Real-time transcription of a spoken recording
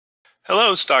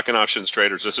Hello, stock and options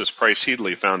traders. This is Price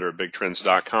Headley, founder of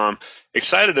BigTrends.com.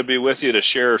 Excited to be with you to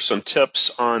share some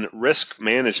tips on risk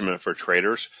management for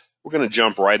traders. We're going to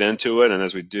jump right into it. And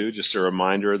as we do, just a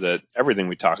reminder that everything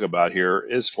we talk about here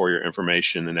is for your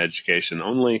information and education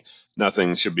only.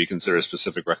 Nothing should be considered a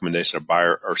specific recommendation to buy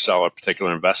or sell a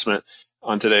particular investment.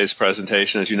 On today's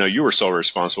presentation, as you know, you are solely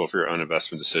responsible for your own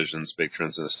investment decisions. Big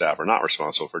Trends and the staff are not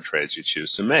responsible for trades you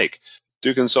choose to make.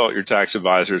 Do consult your tax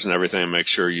advisors and everything and make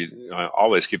sure you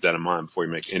always keep that in mind before you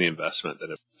make any investment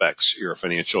that affects your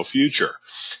financial future.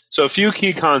 So a few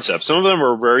key concepts. Some of them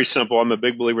are very simple. I'm a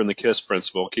big believer in the KISS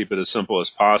principle. Keep it as simple as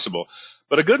possible.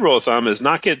 But a good rule of thumb is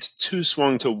not get too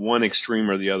swung to one extreme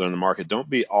or the other in the market. Don't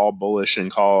be all bullish in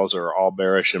calls or all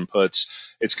bearish in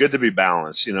puts. It's good to be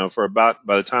balanced. By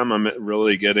the time I'm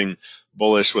really getting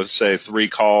bullish with, say, 3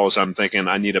 calls, I'm thinking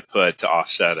I need a put to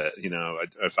offset it.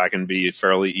 If I can be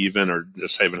fairly even or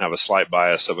just even have a slight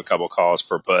bias of a couple calls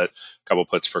per put, a couple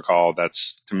puts per call,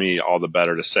 that's, to me, all the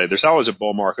better to say. There's always a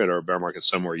bull market or a bear market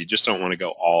somewhere. You just don't want to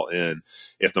go all in.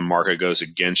 If the market goes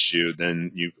against you,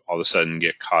 then you all of a sudden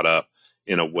get caught up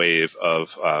in a wave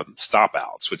of stop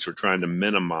outs, which we're trying to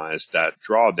minimize that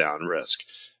drawdown risk.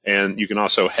 And you can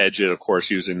also hedge it, of course,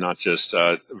 using not just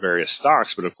various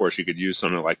stocks, but of course you could use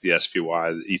something like the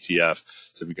SPY, the ETF.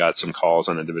 So if you got some calls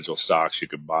on individual stocks, you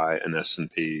could buy an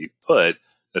S&P put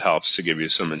that helps to give you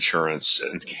some insurance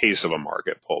in case of a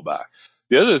market pullback.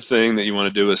 The other thing that you want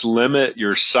to do is limit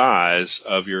your size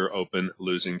of your open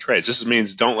losing trades. This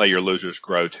means don't let your losers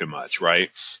grow too much, right?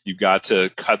 You've got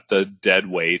to cut the dead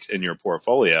weight in your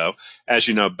portfolio. As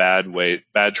you know, bad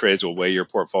trades will weigh your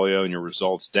portfolio and your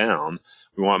results down.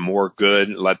 We want more good,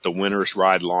 let the winners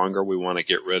ride longer. We want to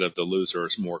get rid of the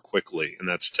losers more quickly. And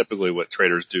that's typically what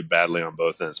traders do badly on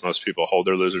both ends. Most people hold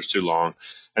their losers too long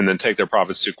and then take their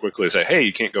profits too quickly and say, hey,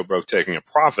 you can't go broke taking a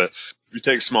profit. If you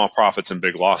take small profits and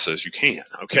big losses, you can.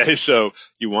 Okay. So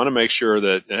you want to make sure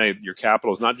that, hey, your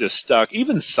capital is not just stuck,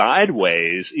 even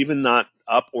sideways, even not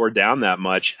up or down that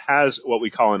much, has what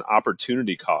we call an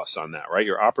opportunity cost on that, right?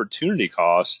 Your opportunity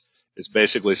cost is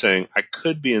basically saying, I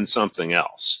could be in something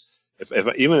else.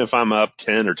 Even if I'm up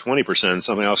 10 or 20%,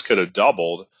 something else could have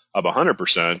doubled up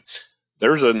 100%.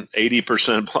 There's an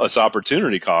 80% plus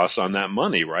opportunity cost on that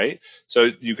money, right? So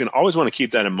you can always want to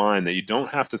keep that in mind, that you don't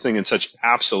have to think in such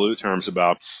absolute terms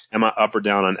about, am I up or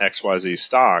down on XYZ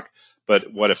stock?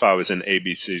 But what if I was in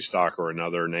ABC stock or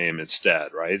another name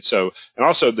instead, right? So, and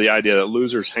also the idea that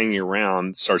losers hanging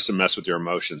around starts to mess with your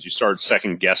emotions. You start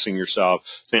second guessing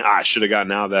yourself, saying, I should have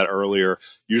gotten out of that earlier.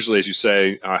 Usually, as you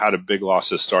say, how do big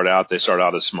losses start out? They start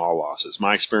out as small losses.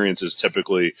 My experience is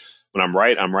typically when I'm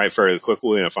right fairly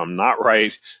quickly. And if I'm not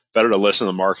right, better to listen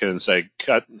to the market and say,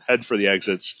 head for the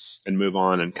exits and move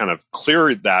on and kind of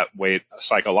clear that weight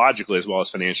psychologically as well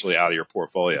as financially out of your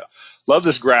portfolio. Love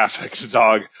this graphic,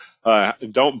 dog.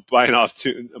 Don't bite off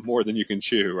more than you can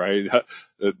chew, right?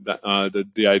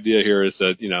 The idea here is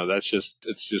that,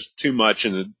 it's just too much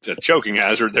and a choking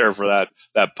hazard there for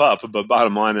that pup. But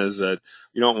bottom line is that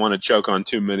you don't want to choke on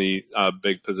too many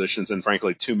big positions and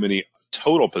frankly too many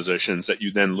total positions that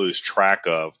you then lose track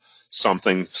of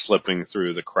something slipping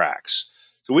through the cracks.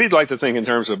 So we'd like to think in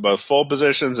terms of both full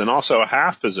positions and also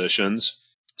half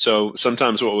positions. So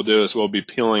sometimes what we'll do is we'll be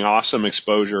peeling off some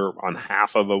exposure on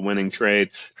half of a winning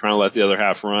trade, trying to let the other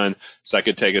half run. So that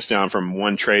could take us down from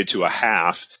one trade to a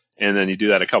half. And then you do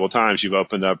that a couple times, you've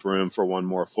opened up room for one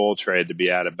more full trade to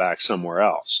be added back somewhere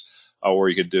else. Or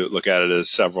you could look at it as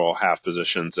several half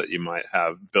positions that you might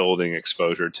have building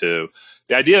exposure to.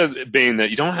 The idea being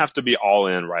that you don't have to be all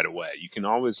in right away. You can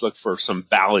always look for some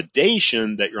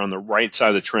validation that you're on the right side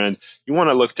of the trend. You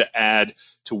want to look to add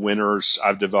to winners.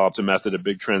 I've developed a method of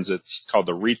big trends. It's called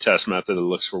the retest method that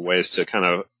looks for ways to kind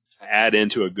of add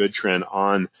into a good trend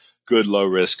on good low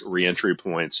risk reentry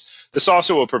points. This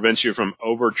also will prevent you from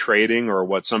over trading, or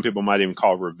what some people might even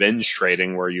call revenge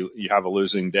trading, where you have a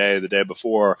losing day the day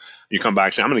before, you come back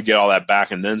and say, I'm going to get all that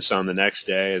back and then some the next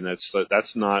day. And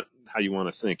that's not how you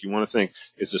want to think. You want to think,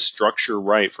 is the structure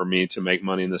right for me to make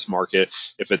money in this market?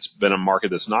 If it's been a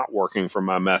market that's not working for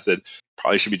my method,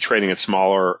 probably should be trading it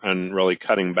smaller and really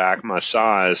cutting back my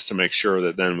size to make sure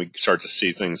that then we start to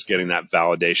see things getting that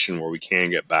validation where we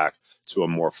can get back to a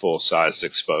more full-sized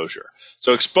exposure.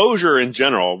 So exposure in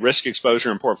general, risk exposure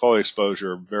and portfolio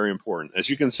exposure are very important. As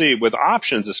you can see, with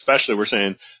options especially, we're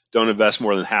saying don't invest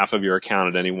more than half of your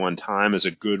account at any one time is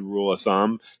a good rule of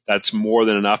thumb. That's more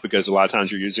than enough because a lot of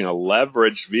times you're using a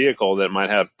leveraged vehicle that might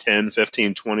have 10,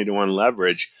 15, 20 to 1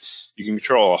 leverage. You can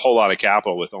control a whole lot of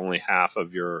capital with only half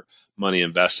of your money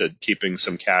invested, keeping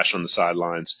some cash on the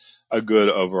sidelines. A good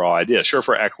overall idea. Sure,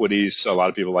 for equities, a lot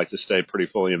of people like to stay pretty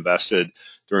fully invested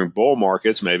during bull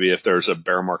markets, maybe if there's a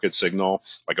bear market signal,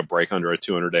 like a break under a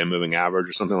 200-day moving average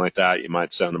or something like that, you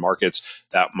might say on the markets,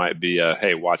 that might be a,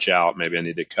 hey, watch out. Maybe I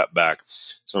need to cut back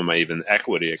some of my even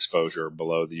equity exposure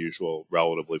below the usual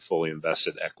relatively fully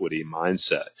invested equity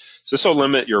mindset. So this will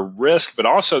limit your risk, but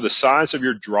also the size of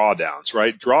your drawdowns,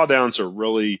 right? Drawdowns are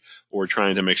really what we're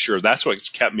trying to make sure. That's what's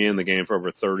kept me in the game for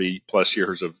over 30 plus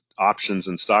years of options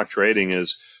and stock trading,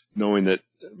 is knowing that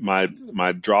my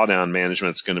drawdown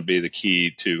management is going to be the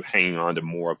key to hanging on to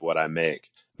more of what I make.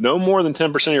 No more than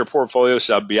 10% of your portfolio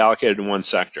should be allocated in one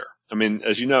sector. I mean,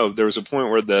 as you know, there was a point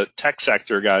where the tech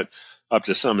sector got up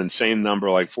to some insane number,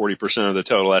 like 40% of the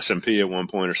total S&P at one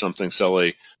point or something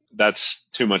silly. That's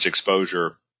too much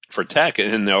exposure for tech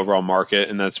in the overall market,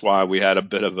 and that's why we had a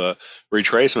bit of a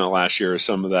retracement last year.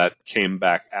 Some of that came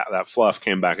back, that fluff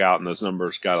came back out, and those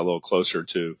numbers got a little closer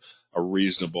to a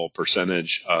reasonable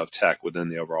percentage of tech within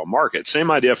the overall market. Same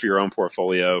idea for your own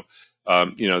portfolio.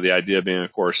 The idea being,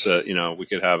 of course, we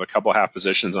could have a couple half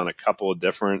positions on a couple of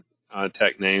different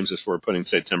tech names. If we're putting,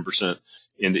 say, 10%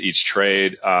 into each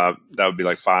trade, that would be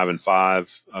like 5 and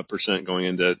 5% going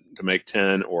into to make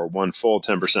 10, or one full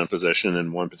 10% position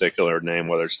in one particular name,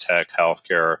 whether it's tech,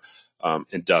 healthcare,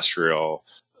 industrial,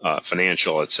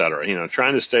 financial, et cetera.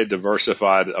 Trying to stay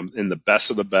diversified in the best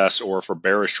of the best, or for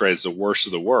bearish trades, the worst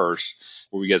of the worst,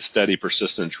 where we get steady,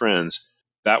 persistent trends.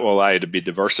 That will allow you to be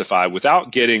diversified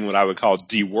without getting what I would call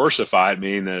diversified,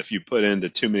 meaning that if you put into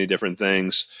too many different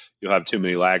things, you'll have too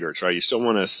many laggards, right? You still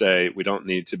want to say we don't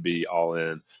need to be all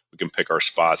in. We can pick our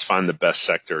spots, find the best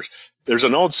sectors. There's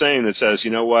an old saying that says,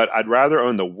 you know what, I'd rather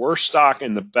own the worst stock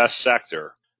in the best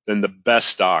sector than the best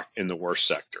stock in the worst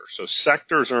sector. So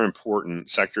sectors are important.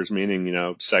 Sectors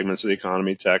meaning, segments of the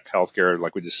economy, tech, healthcare,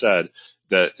 like we just said,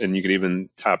 and you could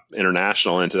even tap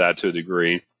international into that to a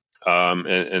degree.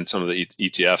 And some of the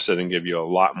ETFs that can give you a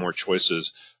lot more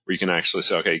choices, where you can actually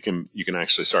say, okay, you can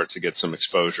actually start to get some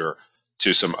exposure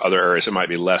to some other areas that might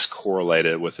be less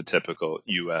correlated with the typical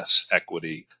U.S.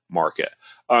 equity market.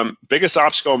 Biggest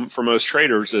obstacle for most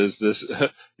traders is this. You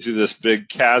see this big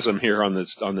chasm here on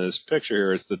this picture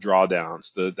here. It's the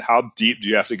drawdowns. How deep do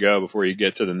you have to go before you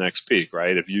get to the next peak,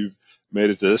 right? If you've made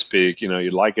it to this peak,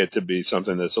 you'd like it to be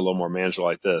something that's a little more manageable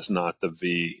like this, not the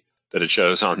V that it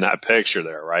shows on that picture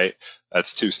there, right?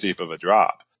 That's too steep of a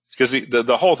drop. Because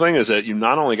the whole thing is that you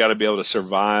not only got to be able to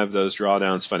survive those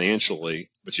drawdowns financially,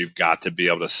 but you've got to be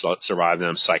able to survive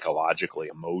them psychologically,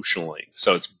 emotionally.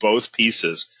 So it's both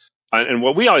pieces. And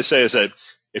what we always say is that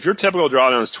if your typical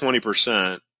drawdown is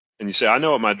 20%, and you say, I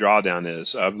know what my drawdown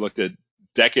is, I've looked at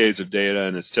decades of data,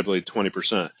 and it's typically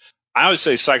 20%. I would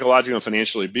say psychologically and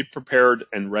financially, be prepared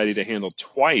and ready to handle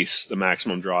twice the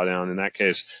maximum drawdown. In that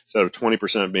case, instead of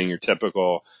 20% being your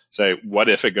typical, say, what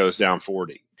if it goes down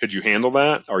 40? Could you handle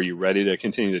that? Are you ready to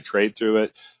continue to trade through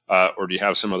it? Or do you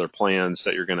have some other plans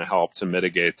that you're going to help to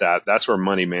mitigate that? That's where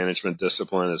money management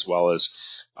discipline, as well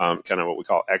as kind of what we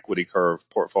call equity curve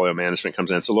portfolio management,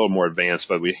 comes in. It's a little more advanced,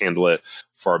 but we handle it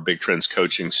for our Big Trends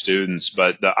coaching students.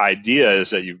 But the idea is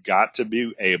that you've got to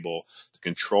be able to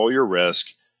control your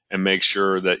risk and make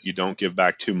sure that you don't give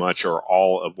back too much or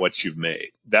all of what you've made.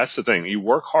 That's the thing. You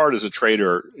work hard as a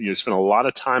trader. You spend a lot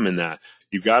of time in that.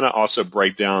 You've got to also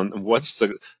break down what's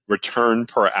the return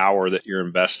per hour that you're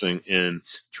investing in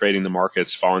trading the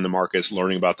markets, following the markets,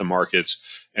 learning about the markets.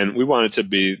 And we want it to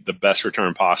be the best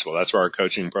return possible. That's where our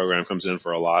coaching program comes in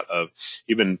for a lot of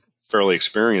even fairly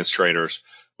experienced traders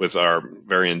with our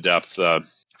very in-depth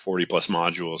 40 plus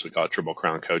modules. We call it Triple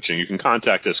Crown Coaching. You can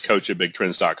contact us,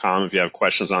 coach@bigtrends.com, if you have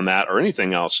questions on that or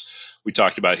anything else we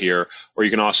talked about here, or you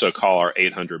can also call our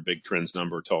 800 Big Trends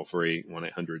number, toll free,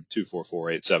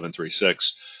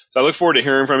 1-800-244-8736. So I look forward to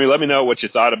hearing from you. Let me know what you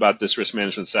thought about this risk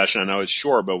management session. I know it's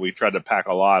short, but we tried to pack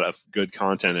a lot of good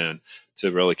content in to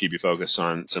really keep you focused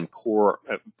on some core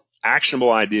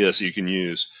actionable ideas you can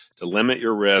use to limit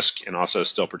your risk and also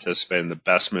still participate in the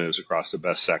best moves across the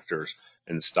best sectors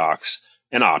and stocks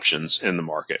and options in the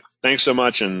market. Thanks so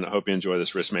much, and I hope you enjoy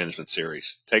this risk management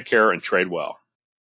series. Take care and trade well.